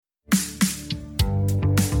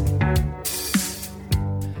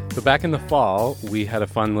So back in the fall, we had a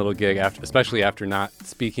fun little gig, especially after not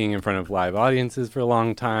speaking in front of live audiences for a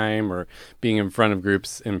long time or being in front of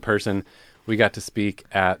groups in person. We got to speak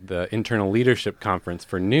at the Internal Leadership Conference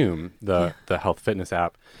for Noom, the health fitness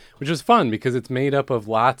app, which was fun because it's made up of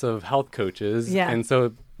lots of health coaches. Yeah. And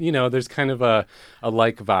so, there's kind of a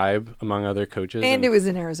like vibe among other coaches. And it was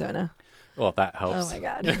in Arizona. Well, that helps. Oh, my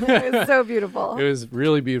God. It was so beautiful. It was a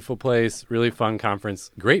really beautiful place, really fun conference.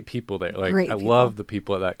 Great people there. I love the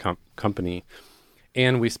people at that company.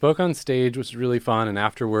 And we spoke on stage, which was really fun. And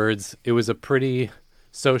afterwards, it was a pretty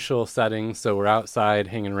social setting. So we're outside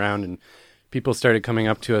hanging around and people started coming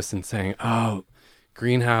up to us and saying, "Oh,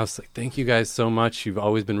 Greenhouse, thank you guys so much. You've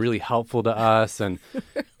always been really helpful to us." And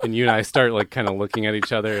you and I start kind of looking at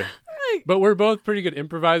each other. But we're both pretty good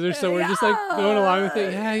improvisers, so we're just going along with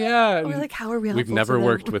it. Yeah. And we're like, how are we helpful We've never to them?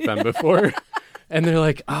 worked with them before. And they're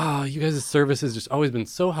like, "Oh, you guys' service has just always been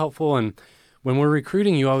so helpful. And when we're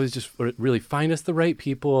recruiting, you always just really find us the right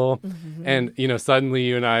people." Mm-hmm. And, suddenly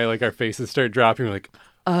you and I, our faces start dropping. We're like,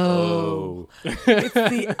 oh. It's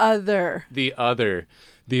the other.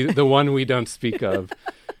 The one we don't speak of.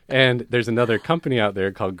 And there's another company out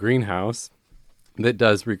there called Greenhouse that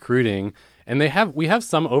does recruiting. And we have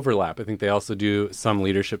some overlap. I think they also do some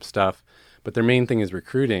leadership stuff, but their main thing is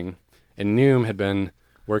recruiting. And Noom had been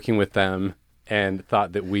working with them and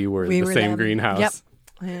thought that we were the same them. Greenhouse.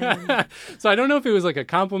 Yep. So I don't know if it was a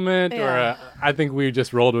compliment or I think we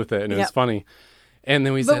just rolled with it and it was funny. And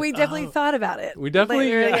then we definitely thought about it. We definitely,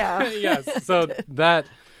 yes. So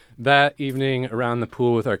that evening around the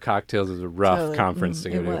pool with our cocktails was a rough conference to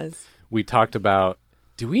go to. It was. We talked about,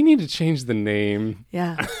 do we need to change the name?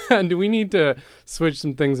 Yeah. And do we need to switch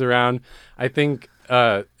some things around? I think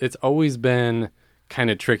it's always been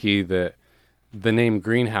kind of tricky that the name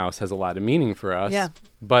Greenhouse has a lot of meaning for us. Yeah.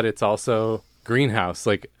 But it's also greenhouse.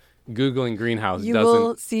 Googling greenhouse you doesn't...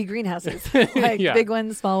 will see greenhouses. Big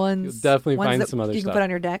ones, small ones. You'll definitely find some other you stuff. You can put on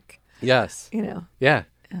your deck. Yes. Yeah.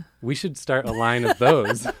 We should start a line of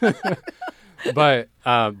those. But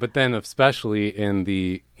then especially in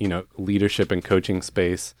the, leadership and coaching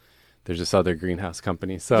space, there's this other greenhouse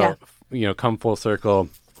company. So, come full circle,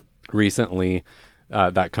 recently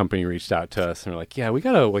that company reached out to us and we're like, yeah, we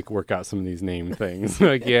got to work out some of these name things.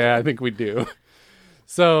 Yeah, I think we do.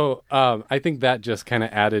 So I think that just kind of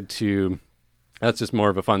that's just more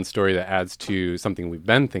of a fun story that adds to something we've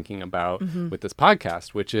been thinking about with this podcast,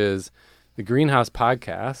 which is the Greenhouse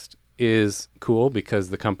podcast is cool because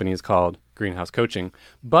the company is called Greenhouse Coaching,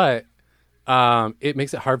 but it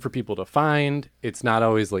makes it hard for people to find. It's not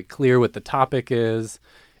always clear what the topic is.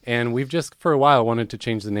 And we've just for a while wanted to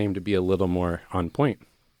change the name to be a little more on point.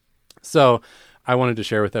 So I wanted to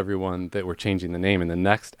share with everyone that we're changing the name in the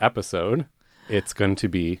next episode. It's going to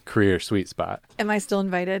be Career Sweet Spot. Am I still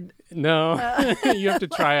invited? No, you have to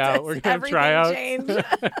try out. We're going to have tryouts.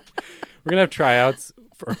 We're going to have tryouts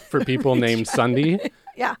for people named Sunday.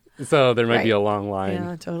 Yeah. So there might be a long line.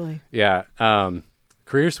 Yeah, totally. Yeah.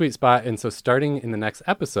 Career Sweet Spot. And so starting in the next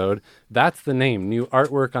episode, that's the name. New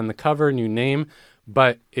artwork on the cover, new name.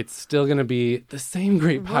 But it's still going to be the same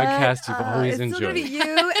great podcast you've always enjoyed. It's still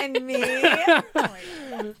going to be you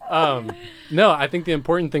and me. No, I think the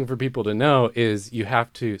important thing for people to know is you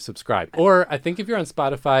have to subscribe. Or I think if you're on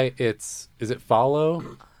Spotify, is it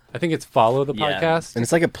follow? I think it's follow the podcast. And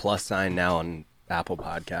it's a plus sign now on Apple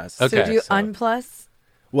Podcasts. Okay. So do you unplus?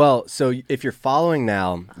 Well, so if you're following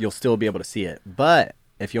now, you'll still be able to see it. But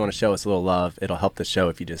if you want to show us a little love, it'll help the show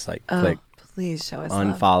if you just click. Please show us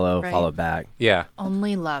unfollow, love. follow back. Yeah.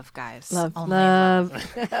 Only love, guys. Love.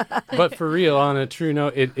 But for real, on a true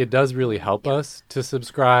note, it does really help us to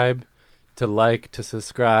subscribe, to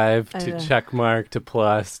subscribe, to check mark, to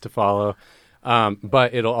plus, to follow.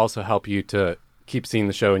 But it'll also help you to keep seeing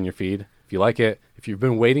the show in your feed. If you like it, if you've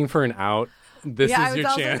been waiting for an out, this is your chance. I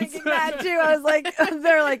was also thinking that too. I was like,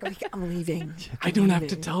 they're like, I'm leaving. I don't have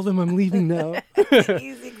to tell them I'm leaving now.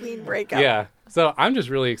 Easy, clean breakup. Yeah. So I'm just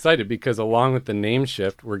really excited because along with the name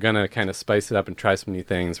shift, we're going to kind of spice it up and try some new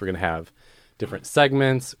things. We're going to have different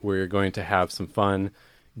segments. We're going to have some fun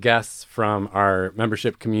guests from our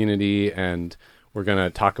membership community, and we're going to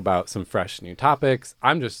talk about some fresh new topics.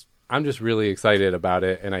 I'm just really excited about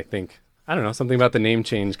it. And I think, I don't know, something about the name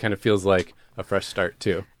change kind of feels like a fresh start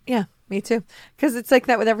too. Yeah, me too. Because it's like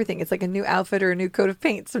that with everything. It's like a new outfit or a new coat of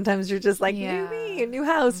paint. Sometimes you're just like, new me, a new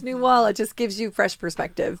house, new wall. It just gives you fresh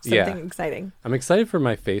perspective, something exciting. I'm excited for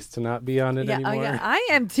my face to not be on it anymore. Oh, yeah. I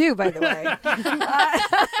am too, by the way.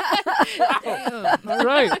 All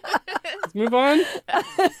right. Let's move on.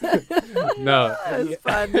 No. That was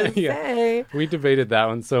fun to say. We debated that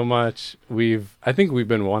one so much. I think we've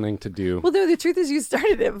been wanting to do. Well, no, the truth is you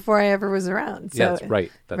started it before I ever was around. So, yeah, that's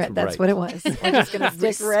right. That's what it was. We're just going to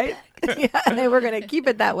stick right. And we're going to keep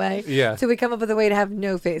it that way. Yeah. So we come up with a way to have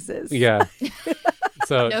no faces. Yeah.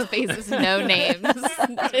 So no faces, no names.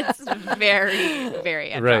 It's very,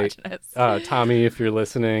 very androgynous. Right. Tommy, if you're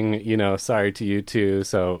listening, sorry to you too.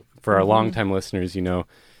 So for our longtime listeners,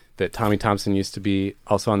 that Tommy Thompson used to be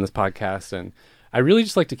also on this podcast. And I really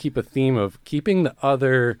just like to keep a theme of keeping the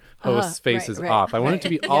other hosts' faces off. I want it to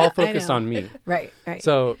be all focused on me. Right.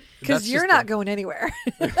 So because you're not going anywhere.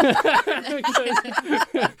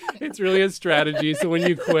 It's really a strategy. So when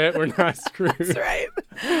you quit, we're not screwed. That's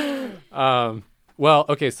right. Well,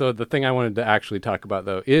 okay, so the thing I wanted to actually talk about,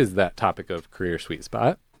 though, is that topic of Career Sweet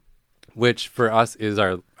Spot, which for us is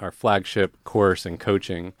our flagship course and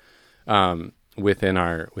coaching within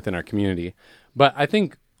our community. But I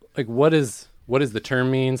think, what does the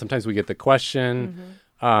term mean? Sometimes we get the question,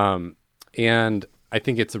 and I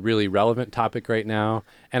think it's a really relevant topic right now.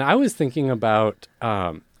 And I was thinking about,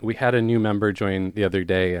 we had a new member join the other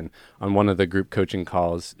day, and on one of the group coaching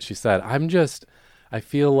calls, she said, I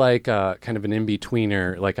feel like kind of an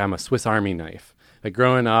in-betweener, like I'm a Swiss Army knife. Like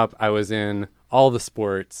growing up, I was in all the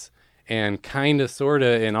sports and kind of, sort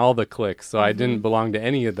of in all the cliques, so I didn't belong to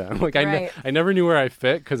any of them. Like I never knew where I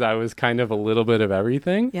fit because I was kind of a little bit of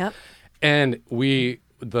everything. Yep. And the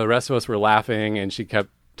rest of us were laughing, and she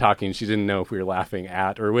kept talking. She didn't know if we were laughing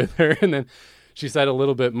at or with her. And then she said a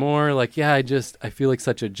little bit more, like, yeah, I feel like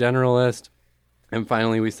such a generalist. And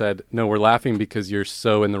finally we said, no, we're laughing because you're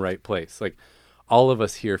so in the right place. Like, all of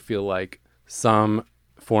us here feel like some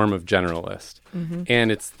form of generalist.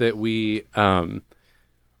 And it's that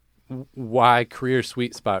why Career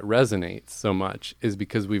Sweet Spot resonates so much is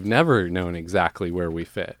because we've never known exactly where we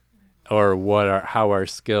fit or how our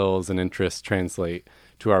skills and interests translate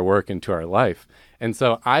to our work and to our life. And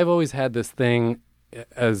so I've always had this thing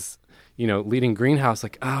as, leading Greenhouse,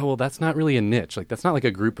 like, oh, well, that's not really a niche. Like, that's not like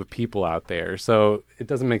a group of people out there. So it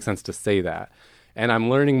doesn't make sense to say that. And I'm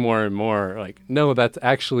learning more and more, like, no, that's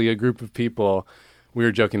actually a group of people. We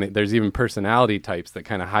were joking that there's even personality types that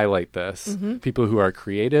kind of highlight this. People who are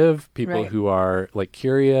creative, people who are like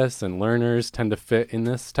curious and learners tend to fit in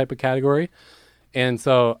this type of category. And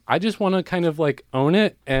so I just want to kind of like own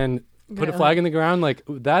it and put a flag in the ground. Like,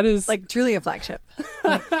 that is like truly a flagship.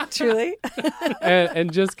 Truly.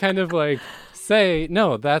 and just kind of like say,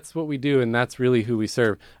 no, that's what we do. And that's really who we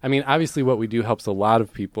serve. I mean, obviously what we do helps a lot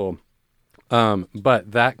of people.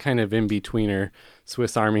 But that kind of in-betweener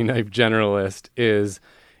Swiss Army knife generalist is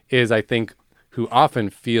I think, who often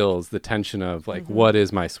feels the tension of like, what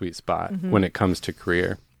is my sweet spot when it comes to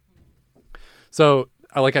career? So,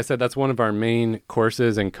 like I said, that's one of our main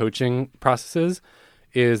courses and coaching processes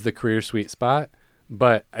is the Career Sweet Spot.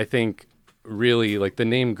 But I think really like the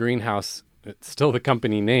name Greenhouse, it's still the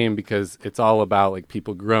company name because it's all about like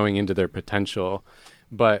people growing into their potential.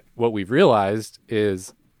 But what we've realized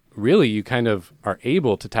is really you kind of are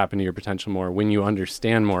able to tap into your potential more when you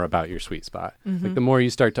understand more about your sweet spot. Like the more you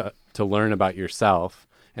start to learn about yourself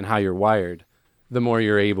and how you're wired, the more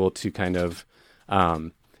you're able to kind of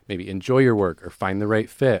maybe enjoy your work or find the right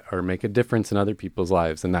fit or make a difference in other people's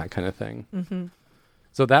lives and that kind of thing.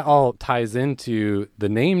 So that all ties into the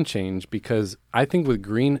name change because I think with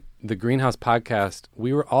the Greenhouse podcast,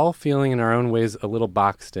 we were all feeling in our own ways a little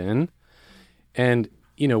boxed in. And,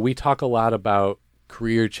 we talk a lot about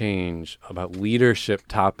career change, about leadership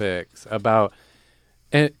topics,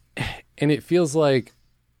 and it feels like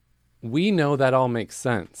we know that all makes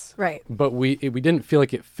sense. Right. But we didn't feel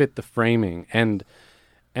like it fit the framing. And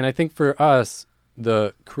I think for us,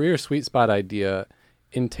 the Career Sweet Spot idea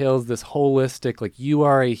entails this holistic, like you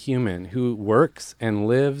are a human who works and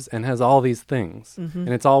lives and has all these things and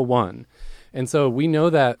it's all one. And so we know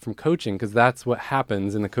that from coaching because that's what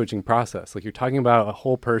happens in the coaching process. Like you're talking about a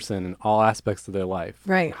whole person and all aspects of their life,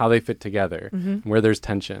 right? How they fit together, and where there's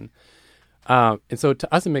tension. And so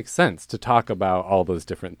to us, it makes sense to talk about all those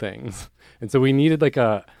different things. And so we needed like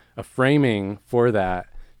a framing for that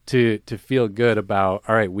to feel good about,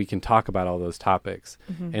 all right, we can talk about all those topics.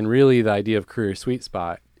 And really the idea of Career Sweet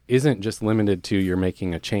Spot isn't just limited to you're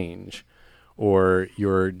making a change or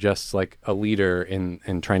you're just like a leader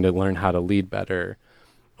and trying to learn how to lead better,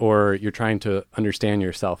 or you're trying to understand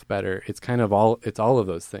yourself better. It's kind of all of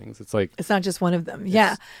those things. It's like, it's not just one of them.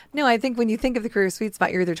 Yeah. No, I think when you think of the Career Sweet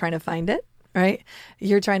Spot, you're either trying to find it, right?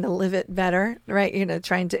 You're trying to live it better, right?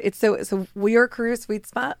 So your Career Sweet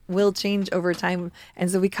Spot will change over time.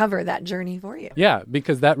 And so we cover that journey for you. Yeah,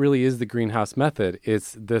 because that really is the Greenhouse method.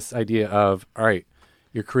 It's this idea of, all right,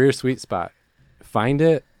 your career sweet spot. Find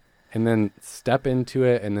it and then step into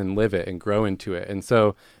it and then live it and grow into it. And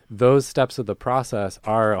so those steps of the process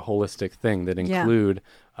are a holistic thing that include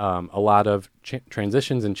a lot of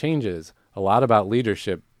transitions and changes, a lot about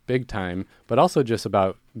leadership, big time, but also just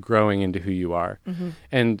about growing into who you are.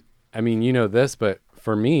 And I mean, you know this, but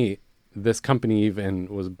for me, this company even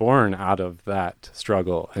was born out of that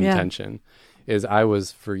struggle and tension. Is I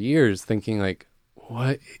was for years thinking like,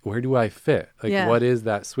 where do I fit? Like, what is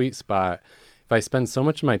that sweet spot? If I spend so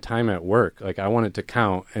much of my time at work, like I want it to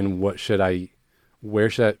count, and where should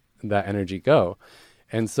that energy go?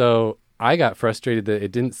 And so I got frustrated that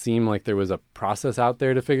it didn't seem like there was a process out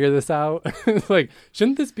there to figure this out. Like,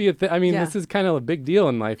 shouldn't this be a thing? I mean, this is kind of a big deal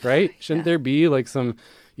in life, right? Shouldn't there be like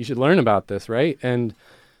you should learn about this, right? And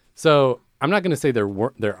so I'm not going to say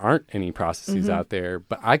there aren't any processes out there,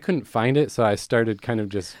 but I couldn't find it. So I started kind of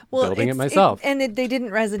just building it myself. They didn't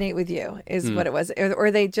resonate with you is what it was.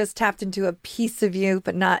 Or they just tapped into a piece of you,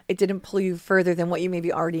 but it didn't pull you further than what you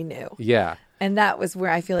maybe already knew. Yeah. And that was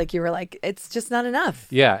where I feel like you were like, it's just not enough.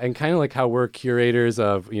 Yeah. And kind of like how we're curators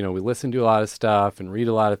of, we listen to a lot of stuff and read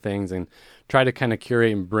a lot of things and try to kind of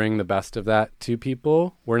curate and bring the best of that to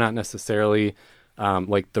people. We're not necessarily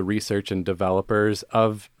like the research and developers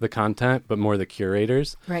of the content, but more the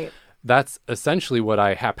curators. Right. That's essentially what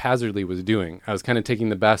I haphazardly was doing. I was kind of taking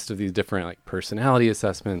the best of these different like personality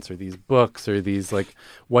assessments or these books or these like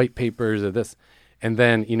white papers or this. And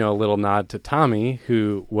then, a little nod to Tommy,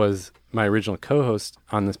 who was my original co-host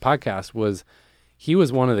on this podcast, he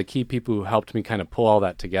was one of the key people who helped me kind of pull all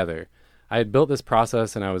that together. I had built this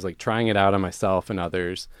process and I was like trying it out on myself and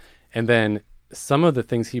others. And then some of the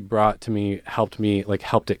things he brought to me helped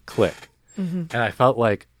it click. And I felt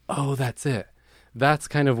like, oh, that's it. That's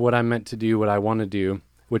kind of what I'm meant to do, what I want to do,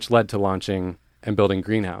 which led to launching and building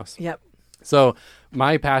Greenhouse. Yep. So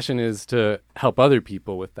my passion is to help other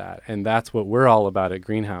people with that. And that's what we're all about at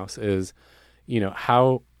Greenhouse is,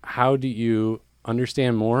 how do you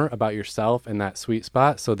understand more about yourself and that sweet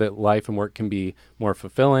spot so that life and work can be more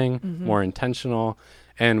fulfilling, more intentional.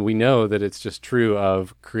 And we know that it's just true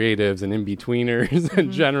of creatives and in-betweeners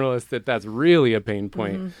and generalists that's really a pain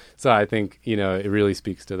point. So I think, it really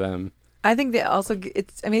speaks to them. I think that also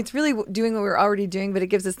it's really doing what we're already doing, but it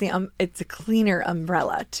gives us it's a cleaner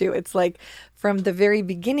umbrella too. It's like from the very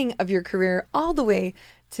beginning of your career all the way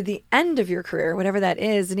to the end of your career, whatever that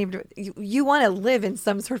is. And even you want to live in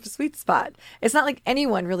some sort of sweet spot. It's not like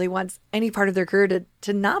anyone really wants any part of their career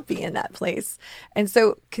to not be in that place. And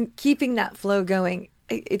so keeping that flow going,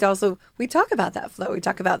 it also, we talk about that flow. We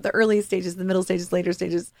talk about the early stages, the middle stages, later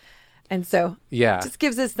stages. And so it just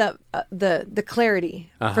gives us the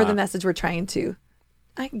clarity for the message we're trying to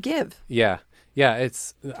give. Yeah. Yeah.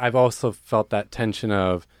 I've also felt that tension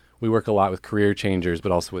of, we work a lot with career changers,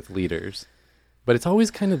 but also with leaders. But it's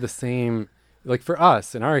always kind of the same, like for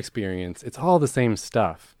us, in our experience, it's all the same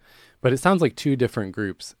stuff. But it sounds like two different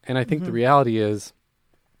groups. And I think the reality is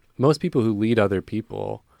most people who lead other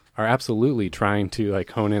people are absolutely trying to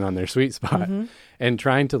like hone in on their sweet spot and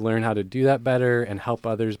trying to learn how to do that better and help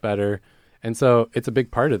others better. And so it's a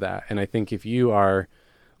big part of that. And I think if you are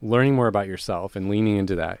learning more about yourself and leaning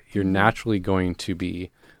into that, you're naturally going to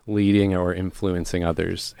be leading or influencing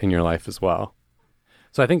others in your life as well.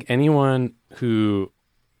 So I think anyone who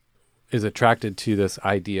is attracted to this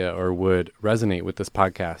idea or would resonate with this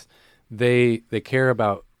podcast, they care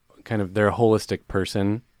about kind of their holistic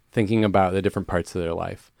person, thinking about the different parts of their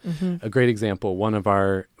life. A great example, one of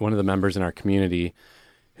the members in our community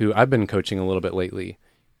who I've been coaching a little bit lately,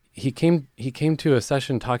 he came to a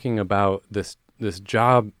session talking about this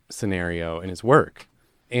job scenario in his work.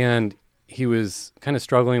 And he was kind of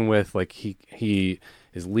struggling with like he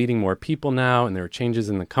is leading more people now and there are changes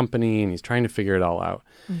in the company and he's trying to figure it all out.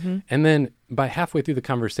 And then by halfway through the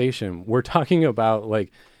conversation, we're talking about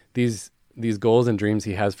like these goals and dreams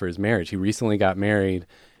he has for his marriage. He recently got married.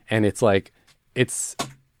 And it's like, it's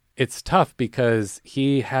tough because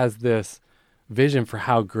he has this vision for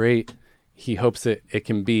how great he hopes it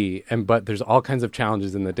can be. But there's all kinds of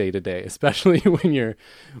challenges in the day to day, especially when you're,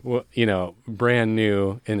 brand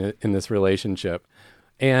new in this relationship.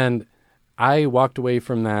 And I walked away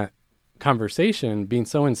from that conversation being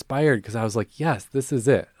so inspired because I was like, yes, this is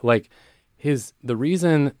it. Like the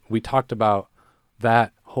reason we talked about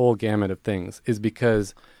that whole gamut of things is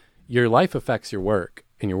because your life affects your work.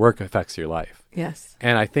 And your work affects your life. Yes.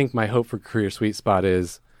 And I think my hope for Career Sweet Spot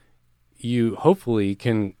is you hopefully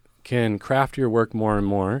can craft your work more and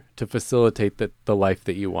more to facilitate the life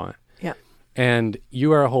that you want. Yeah. And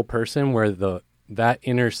you are a whole person where that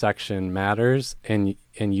intersection matters and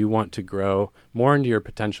you want to grow more into your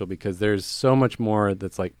potential because there's so much more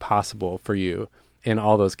that's like possible for you in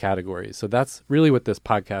all those categories. So that's really what this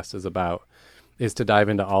podcast is about, is to dive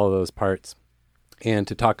into all of those parts and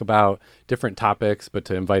to talk about different topics, but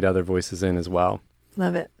to invite other voices in as well.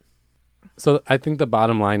 Love it. So I think the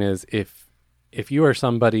bottom line is if you are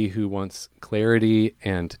somebody who wants clarity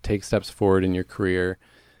and to take steps forward in your career,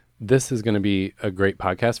 this is going to be a great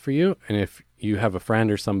podcast for you. And if you have a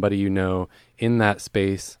friend or somebody you know in that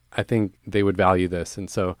space, I think they would value this. And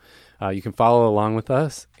so you can follow along with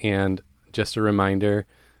us. And just a reminder,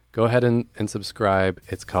 go ahead and subscribe.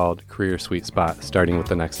 It's called Career Sweet Spot, starting with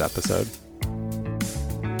the next episode.